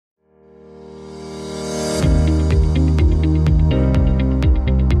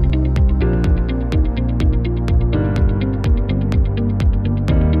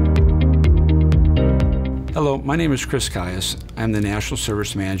my name is Chris Caius. I'm the National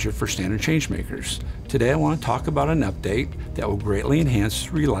Service Manager for Standard Changemakers. Today I want to talk about an update that will greatly enhance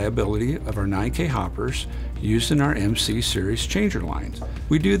the reliability of our 9K hoppers used in our MC series changer lines.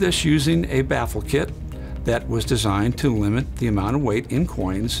 We do this using a Baffle kit that was designed to limit the amount of weight in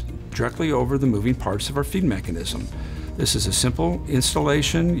coins directly over the moving parts of our feed mechanism. This is a simple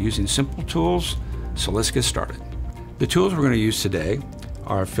installation using simple tools, so let's get started. The tools we're going to use today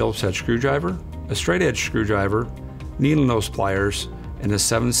are a Phillips head screwdriver, a straight edge screwdriver, needle nose pliers, and a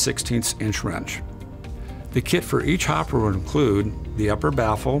 7/16 inch wrench. The kit for each hopper will include the upper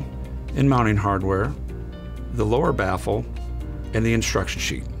baffle and mounting hardware, the lower baffle, and the instruction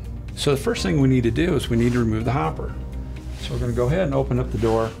sheet. So the first thing we need to do is we need to remove the hopper. So we're going to go ahead and open up the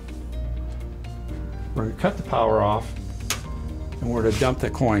door. We're going to cut the power off, and we're going to dump the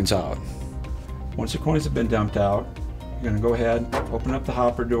coins out. Once the coins have been dumped out, you're going to go ahead, open up the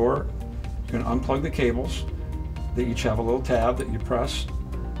hopper door. You're going to unplug the cables. They each have a little tab that you press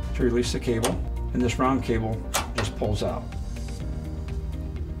to release the cable, and this round cable just pulls out.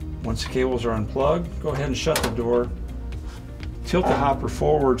 Once the cables are unplugged, go ahead and shut the door. Tilt the hopper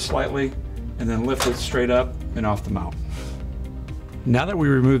forward slightly, and then lift it straight up and off the mount. Now that we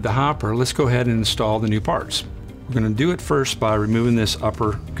removed the hopper, let's go ahead and install the new parts. We're going to do it first by removing this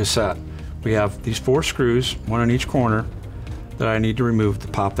upper cassette. We have these 4 screws, one on each corner, that I need to remove to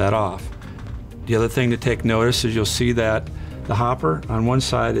pop that off. The other thing to take notice is you'll see that the hopper, on one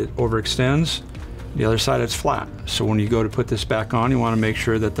side it overextends, the other side it's flat. So when you go to put this back on, you want to make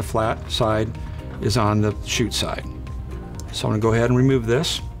sure that the flat side is on the chute side. So I'm going to go ahead and remove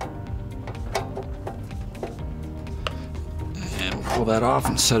this. And pull that off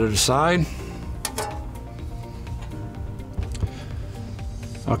and set it aside.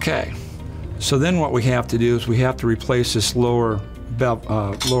 Okay, so then what we have to do is we have to replace this lower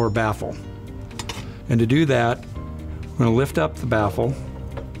baffle. And to do that, we're going to lift up the baffle,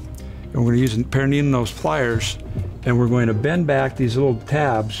 and we're going to use a pair of needle nose pliers, and we're going to bend back these little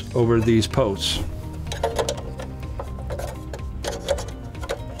tabs over these posts.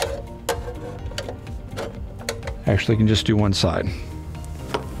 Actually, you can just do one side.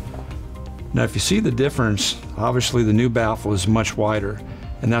 Now, if you see the difference, obviously the new baffle is much wider,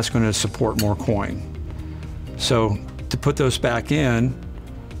 and that's going to support more coin. So to put those back in,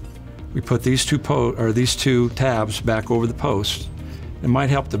 we put these two tabs back over the post. It might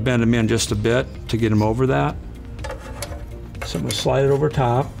help to bend them in just a bit to get them over that. So I'm going to slide it over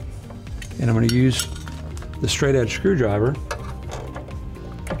top, and I'm going to use the straight edge screwdriver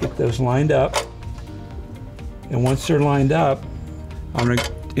to get those lined up. And once they're lined up, I'm going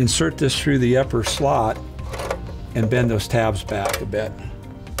to insert this through the upper slot and bend those tabs back a bit.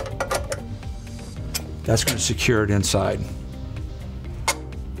 That's going to secure it inside.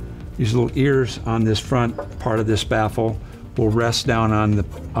 These little ears on this front part of this baffle will rest down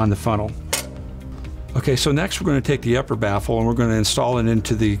on the funnel. Okay, so next we're going to take the upper baffle and we're going to install it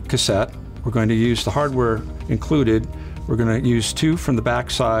into the cassette. We're going to use the hardware included. We're going to use 2 from the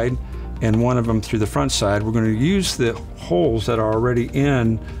back side and 1 of them through the front side. We're going to use the holes that are already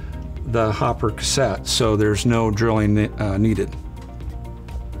in the hopper cassette, so there's no drilling needed.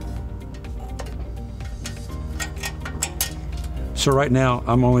 So right now,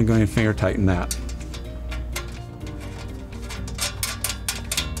 I'm only going to finger tighten that.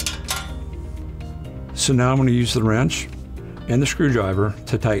 So now I'm going to use the wrench and the screwdriver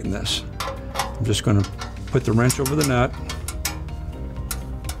to tighten this. I'm just going to put the wrench over the nut,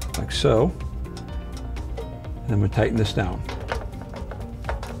 like so, and I'm going to tighten this down.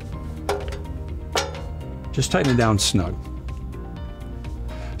 Just tighten it down snug.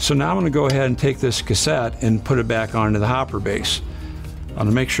 So now I'm going to go ahead and take this cassette and put it back onto the hopper base. I'm going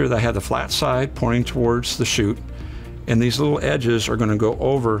to make sure that I have the flat side pointing towards the chute, and these little edges are going to go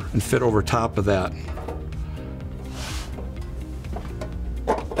over and fit over top of that.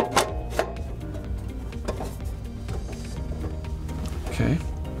 Okay.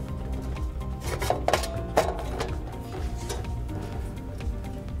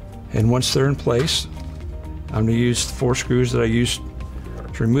 And once they're in place, I'm going to use the 4 screws that I used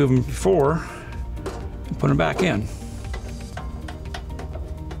to remove them before and put them back in.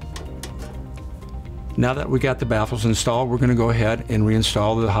 Now that we got the baffles installed, we're going to go ahead and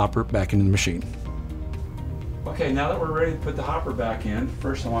reinstall the hopper back into the machine. Okay, now that we're ready to put the hopper back in,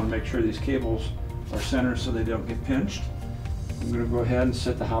 first I want to make sure these cables are centered so they don't get pinched. I'm going to go ahead and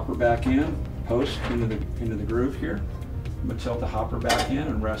set the hopper back in, post into the groove here. I'm going to tilt the hopper back in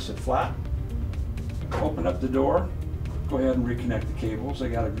and rest it flat. Open up the door, go ahead and reconnect the cables. I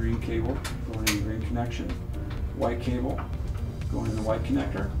got a green cable going in the green connection, white cable going in the white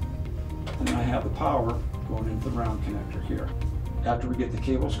connector, and then I have the power going into the round connector here. After we get the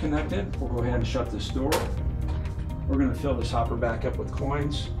cables connected, we'll go ahead and shut this door. We're going to fill this hopper back up with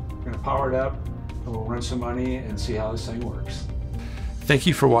coins. We're going to power it up, and we'll run some money and see how this thing works. Thank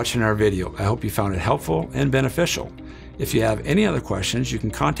you for watching our video. I hope you found it helpful and beneficial. If you have any other questions, you can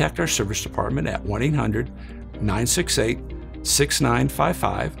contact our service department at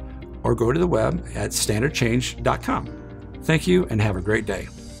 1-800-968-6955 or go to the web at standardchange.com. Thank you and have a great day.